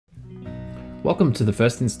Welcome to the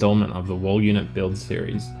first installment of the wall unit build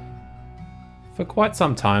series. For quite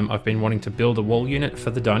some time I've been wanting to build a wall unit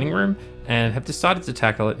for the dining room and have decided to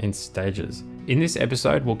tackle it in stages. In this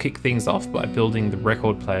episode we'll kick things off by building the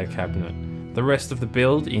record player cabinet. The rest of the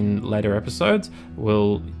build in later episodes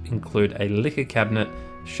will include a liquor cabinet,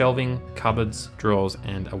 shelving, cupboards, drawers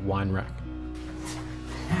and a wine rack.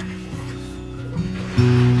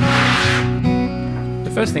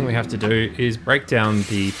 The first thing we have to do is break down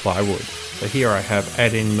the plywood. So here I have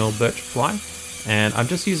 18mm birch ply, and I'm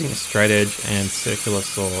just using a straight edge and circular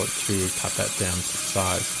saw to cut that down to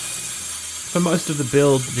size. For most of the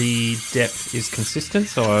build, the depth is consistent,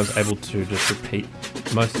 so I was able to just repeat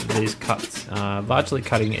most of these cuts, largely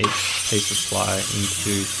cutting each piece of ply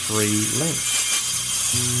into 3 lengths.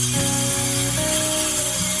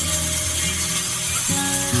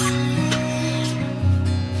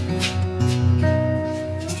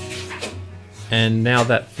 And now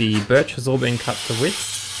that the birch has all been cut to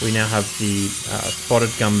width, we now have the spotted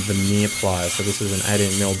gum veneer plier. So this is an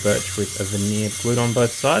 18mm birch with a veneer glued on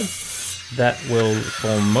both sides. That will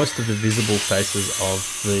form most of the visible faces of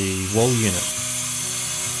the wall unit.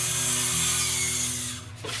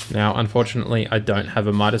 Now, unfortunately, I don't have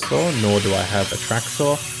a miter saw, nor do I have a track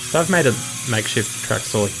saw. So I've made a makeshift track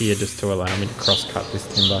saw here just to allow me to cross cut this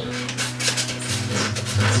timber.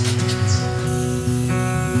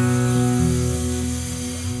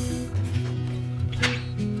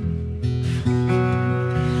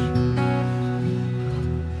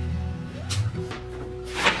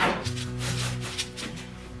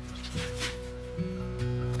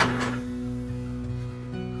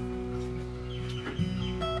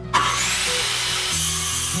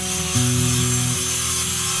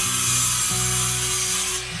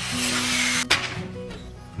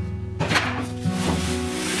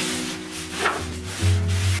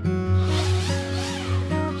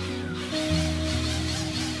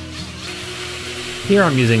 Here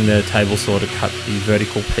I'm using the table saw to cut the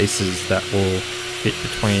vertical pieces that will fit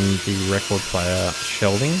between the record player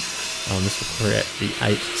shelving. This will create the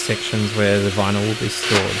 8 sections where the vinyl will be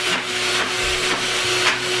stored.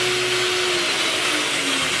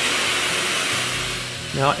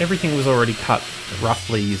 Now everything was already cut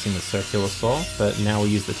roughly using the circular saw, but now we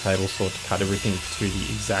use the table saw to cut everything to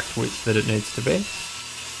the exact width that it needs to be.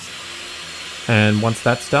 And once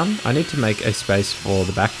that's done, I need to make a space for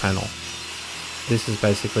the back panel. This is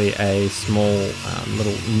basically a small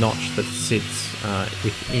little notch that sits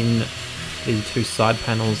within the 2 side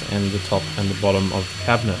panels and the top and the bottom of the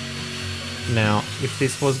cabinet. Now, if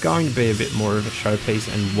this was going to be a bit more of a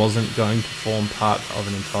showpiece and wasn't going to form part of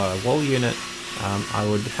an entire wall unit, I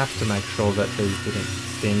would have to make sure that these didn't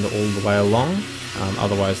extend all the way along,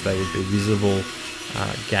 otherwise they would be visible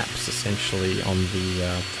gaps essentially on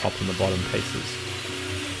the top and the bottom pieces.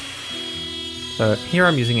 So here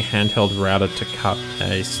I'm using a handheld router to cut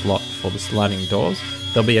a slot for the sliding doors.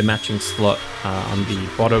 There'll be a matching slot on the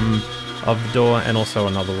bottom of the door and also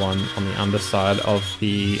another one on the underside of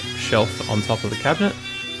the shelf on top of the cabinet.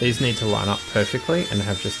 These need to line up perfectly and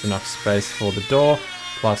have just enough space for the door,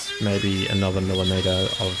 plus maybe another millimeter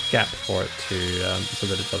of gap for it to so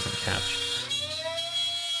that it doesn't catch.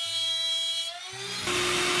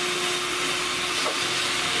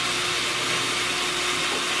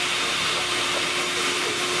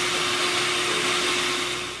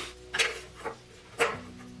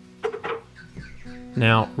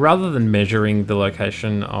 Now, rather than measuring the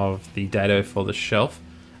location of the dado for the shelf,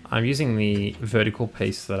 I'm using the vertical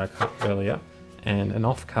piece that I cut earlier and an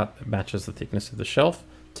offcut that matches the thickness of the shelf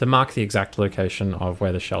to mark the exact location of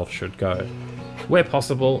where the shelf should go. Where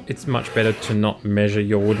possible, it's much better to not measure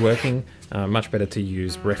your woodworking, much better to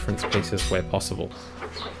use reference pieces where possible.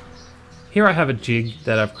 Here I have a jig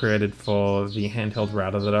that I've created for the handheld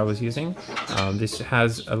router that I was using. This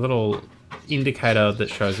has a little indicator that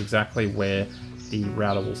shows exactly where the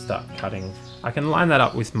router will start cutting. I can line that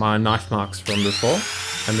up with my knife marks from before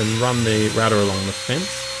and then run the router along the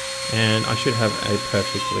fence, and I should have a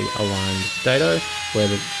perfectly aligned dado where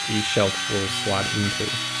the shelf will slide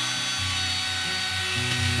into.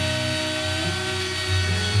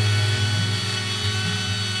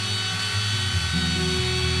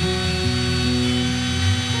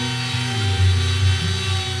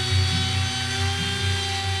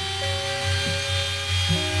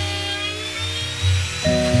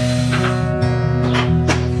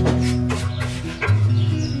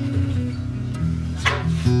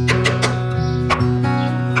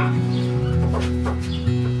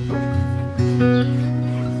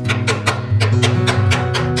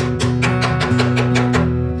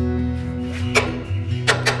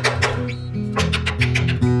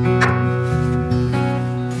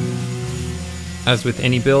 As with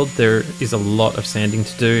any build, there is a lot of sanding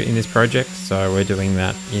to do in this project, so we're doing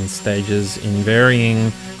that in stages in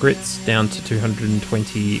varying grits down to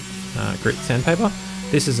 220 grit sandpaper.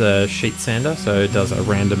 This is a sheet sander, so it does a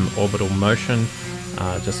random orbital motion,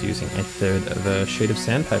 just using 1/3 of a sheet of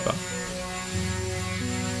sandpaper.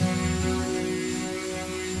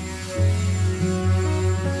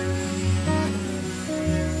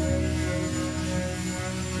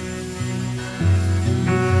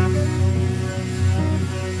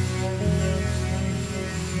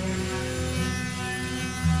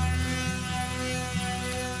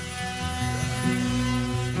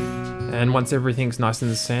 And once everything's nice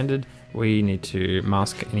and sanded, we need to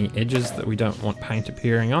mask any edges that we don't want paint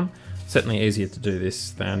appearing on. Certainly easier to do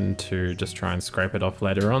this than to just try and scrape it off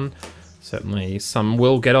later on. Certainly some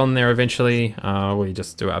will get on there eventually. We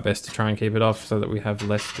just do our best to try and keep it off so that we have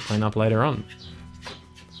less to clean up later on.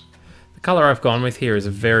 The color I've gone with here is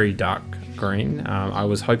a very dark green. I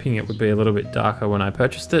was hoping it would be a little bit darker when I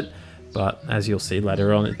purchased it, but as you'll see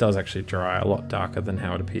later on, it does actually dry a lot darker than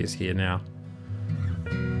how it appears here now.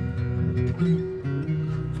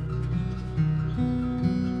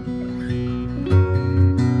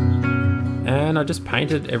 And I just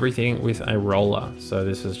painted everything with a roller. So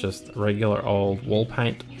this is just regular old wall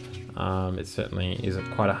paint. It certainly is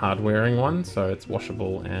quite a hard wearing one, so it's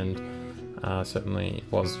washable, and certainly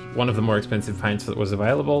was one of the more expensive paints that was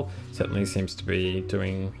available. Certainly seems to be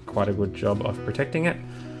doing quite a good job of protecting it.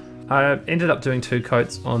 I ended up doing 2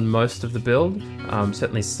 coats on most of the build.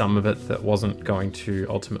 Certainly some of it that wasn't going to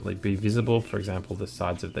ultimately be visible, for example the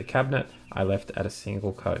sides of the cabinet, I left at a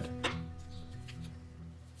single coat.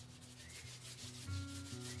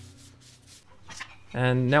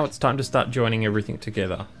 And now it's time to start joining everything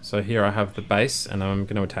together. So here I have the base, and I'm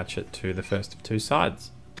going to attach it to the first of 2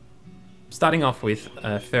 sides. Starting off with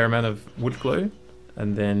a fair amount of wood glue,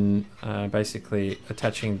 and then basically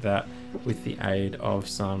attaching that with the aid of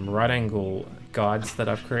some right angle guides that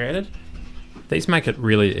I've created. These make it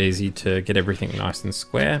really easy to get everything nice and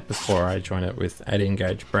square before I join it with 18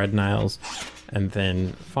 gauge brad nails, and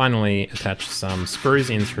then finally attach some screws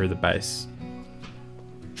in through the base.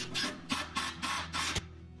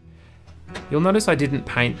 You'll notice I didn't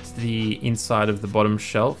paint the inside of the bottom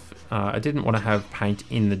shelf. I didn't want to have paint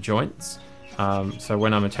in the joints. So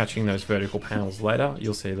when I'm attaching those vertical panels later,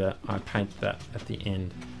 you'll see that I paint that at the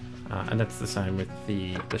end. And that's the same with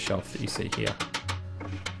the shelf that you see here.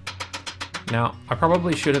 Now, I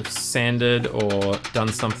probably should have sanded or done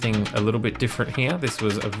something a little bit different here. This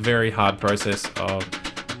was a very hard process of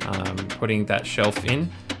putting that shelf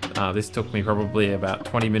in. This took me probably about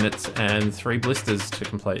 20 minutes and 3 blisters to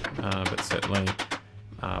complete, but certainly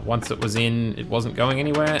once it was in, it wasn't going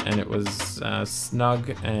anywhere, and it was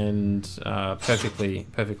snug and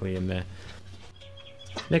perfectly in there.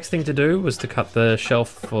 Next thing to do was to cut the shelf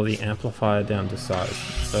for the amplifier down to size.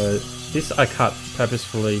 So this I cut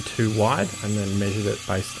purposefully too wide and then measured it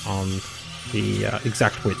based on the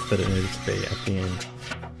exact width that it needed to be at the end.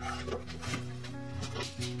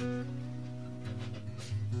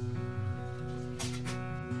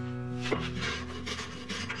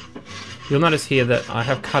 You'll notice here that I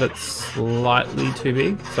have cut it slightly too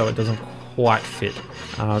big, so it doesn't quite fit.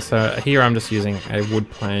 So here I'm just using a wood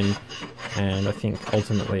plane and I think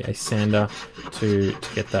ultimately a sander to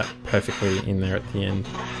get that perfectly in there at the end.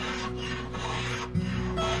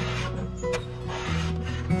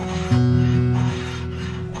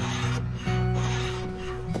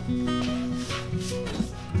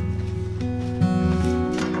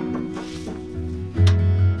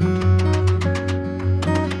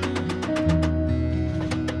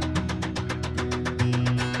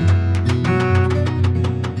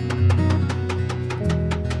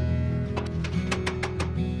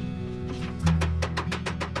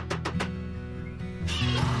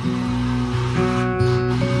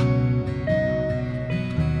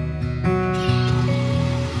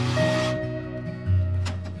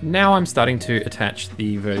 Now I'm starting to attach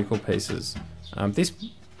the vertical pieces. This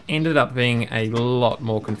ended up being a lot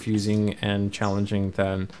more confusing and challenging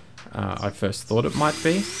than I first thought it might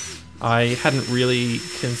be. I hadn't really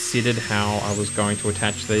considered how I was going to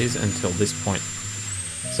attach these until this point.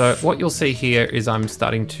 So what you'll see here is I'm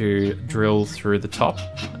starting to drill through the top,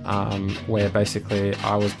 where basically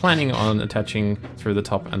I was planning on attaching through the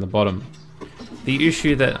top and the bottom. The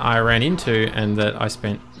issue that I ran into and that I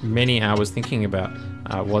spent many hours thinking about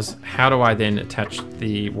was how do I then attach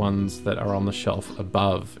the ones that are on the shelf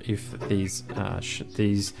above if these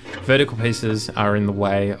vertical pieces are in the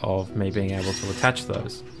way of me being able to attach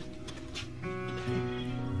those.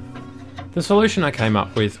 The solution I came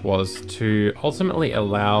up with was to ultimately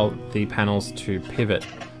allow the panels to pivot.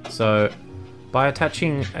 So By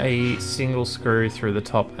attaching a single screw through the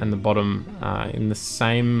top and the bottom in the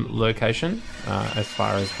same location, as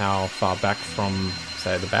far as how far back from,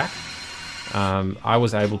 say, the back, I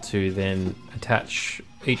was able to then attach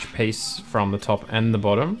each piece from the top and the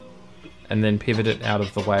bottom, and then pivot it out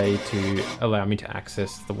of the way to allow me to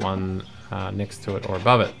access the one next to it or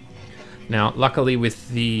above it. Now, luckily with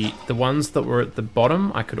the ones that were at the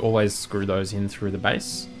bottom, I could always screw those in through the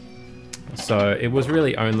base. So it was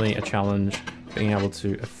really only a challenge being able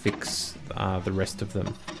to affix the rest of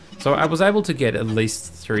them. So I was able to get at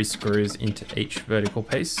least 3 screws into each vertical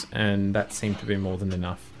piece, and that seemed to be more than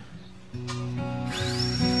enough.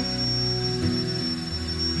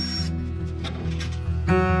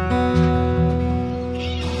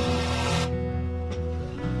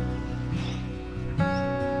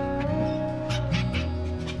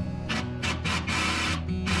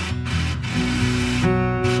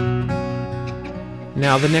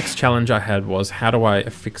 Now the next challenge I had was, how do I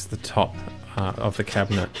affix the top of the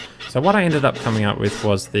cabinet? So what I ended up coming up with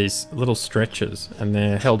was these little stretchers, and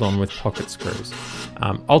they're held on with pocket screws.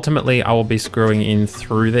 Ultimately I will be screwing in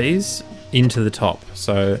through these into the top,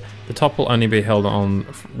 so the top will only be held on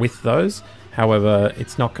with those. However,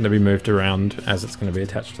 it's not going to be moved around as it's going to be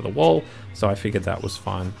attached to the wall, so I figured that was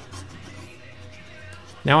fine.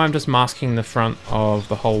 Now I'm just masking the front of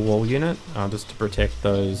the whole wall unit just to protect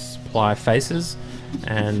those ply faces,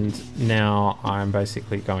 and now I'm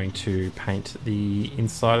basically going to paint the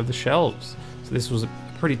inside of the shelves. So this was a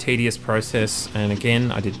pretty tedious process, and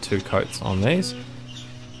again I did 2 coats on these.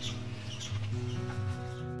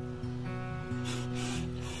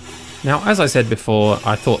 Now, as I said before,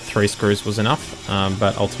 I thought 3 screws was enough,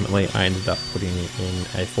 but ultimately I ended up putting in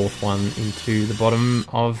a 4th one into the bottom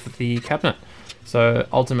of the cabinet. So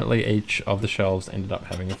ultimately each of the shelves ended up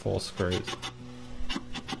having 4 screws.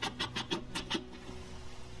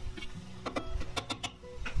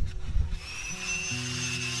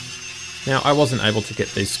 Now I wasn't able to get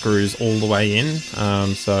these screws all the way in,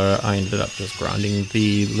 so I ended up just grinding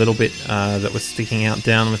the little bit that was sticking out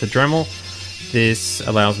down with a Dremel. This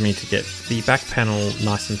allows me to get the back panel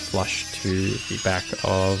nice and flush to the back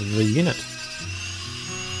of the unit.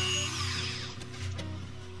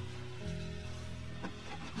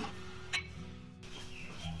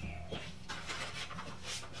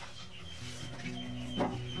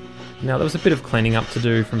 Now there was a bit of cleaning up to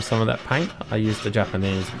do from some of that paint. I used the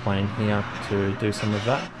Japanese plane here to do some of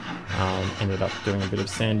that. Ended up doing a bit of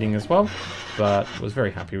sanding as well, but was very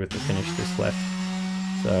happy with the finish this left.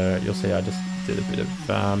 So you'll see I just did a bit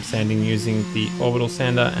of sanding using the orbital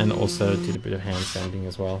sander, and also did a bit of hand sanding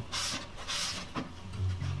as well.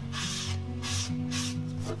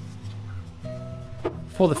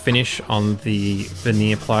 For the finish on the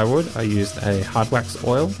veneer plywood, I used a hard wax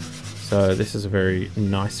oil. So this is a very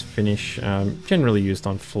nice finish, generally used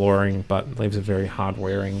on flooring, but leaves a very hard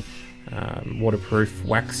wearing, waterproof,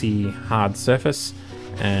 waxy, hard surface,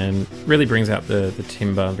 and really brings out the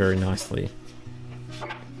timber very nicely.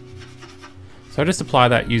 So I just apply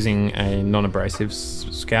that using a non-abrasive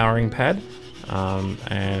scouring pad,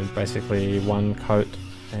 and basically 1 coat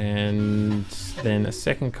and then a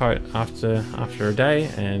 2nd coat after a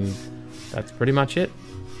day, and that's pretty much it.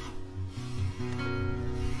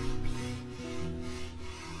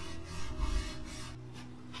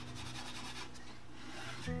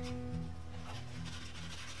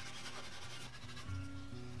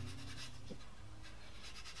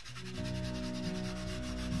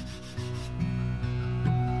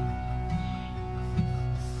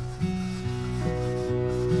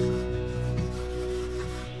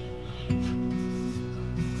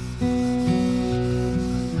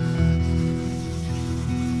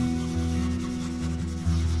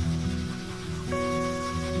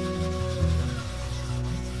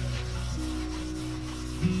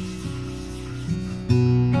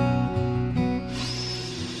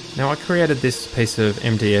 Now I created this piece of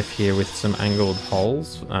MDF here with some angled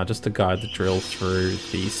holes just to guide the drill through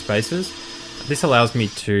the spaces. This allows me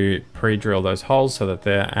to pre-drill those holes so that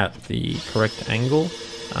they're at the correct angle.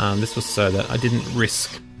 This was so that I didn't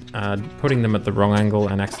risk putting them at the wrong angle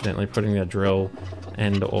and accidentally putting the drill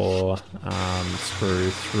and or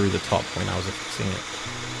screw through the top when I was fixing it.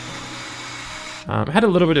 I had a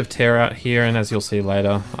little bit of tear out here, and as you'll see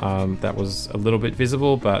later, that was a little bit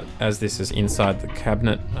visible, but as this is inside the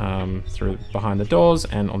cabinet, through behind the doors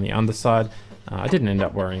and on the underside, I didn't end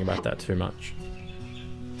up worrying about that too much.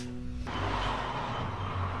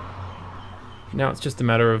 Now it's just a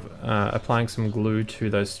matter of applying some glue to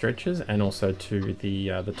those stretchers and also to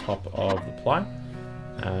the top of the ply.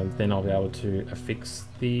 Then I'll be able to affix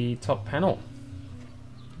the top panel.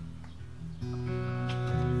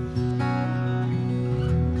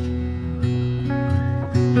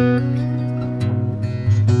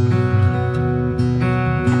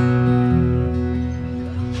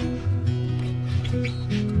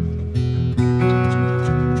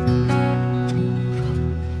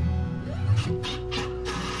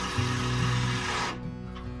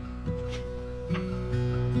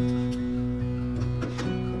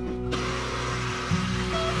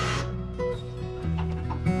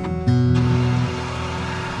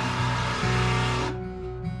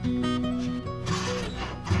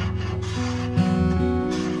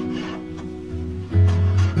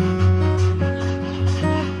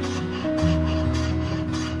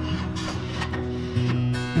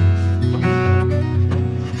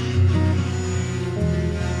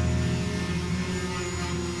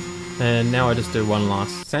 And now I just do one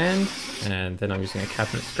last sand, and then I'm using a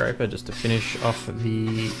cabinet scraper just to finish off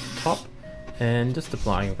the top, and just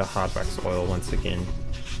applying the hard wax oil once again.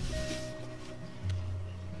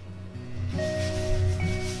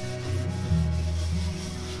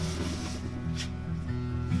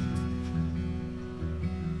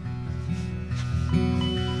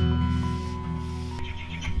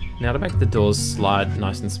 Now to make the doors slide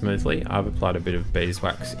nice and smoothly, I've applied a bit of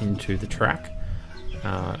beeswax into the track.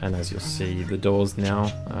 And as you'll see, the doors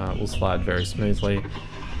now will slide very smoothly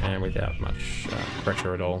and without much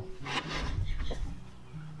pressure at all.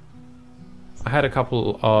 I had a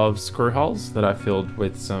couple of screw holes that I filled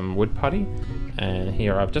with some wood putty, and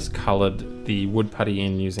here I've just coloured the wood putty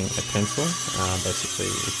in using a pencil. Basically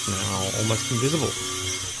it's now almost invisible.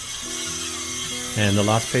 And the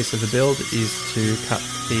last piece of the build is to cut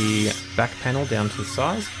the back panel down to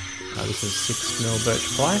size. This is 6mm birch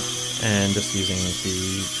ply, and just using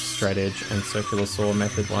the straight edge and circular saw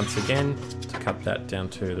method once again to cut that down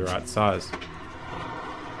to the right size.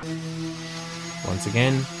 Once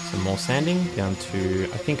again, some more sanding down to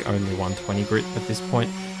I think only 120 grit at this point.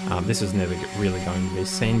 This is never really going to be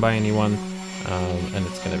seen by anyone, and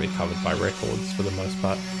it's going to be covered by records for the most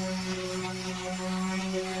part.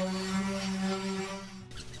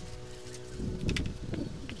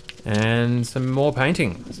 And some more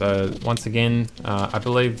painting. So once again, I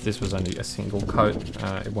believe this was only a single coat.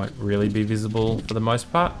 It won't really be visible for the most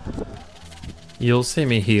part. You'll see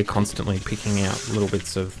me here constantly picking out little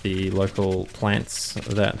bits of the local plants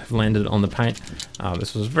that have landed on the paint.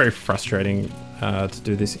 This was very frustrating to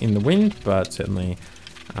do this in the wind, but certainly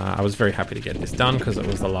I was very happy to get this done because it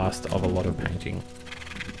was the last of a lot of painting.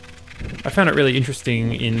 I found it really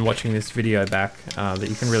interesting in watching this video back that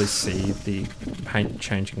you can really see the paint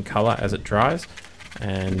changing colour as it dries,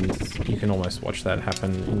 and you can almost watch that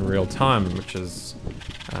happen in real time, which is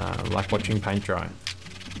like watching paint dry.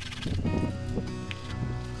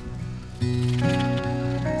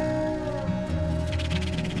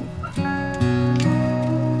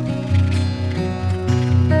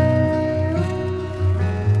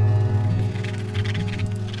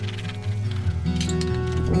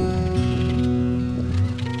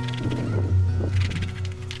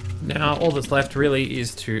 Now all that's left really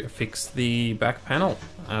is to fix the back panel,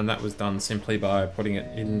 and that was done simply by putting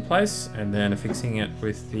it in place and then affixing it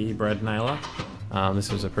with the brad nailer.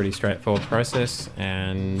 This was a pretty straightforward process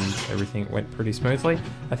and everything went pretty smoothly.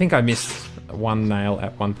 I think I missed one nail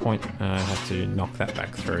at one point. I had to knock that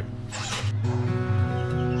back through.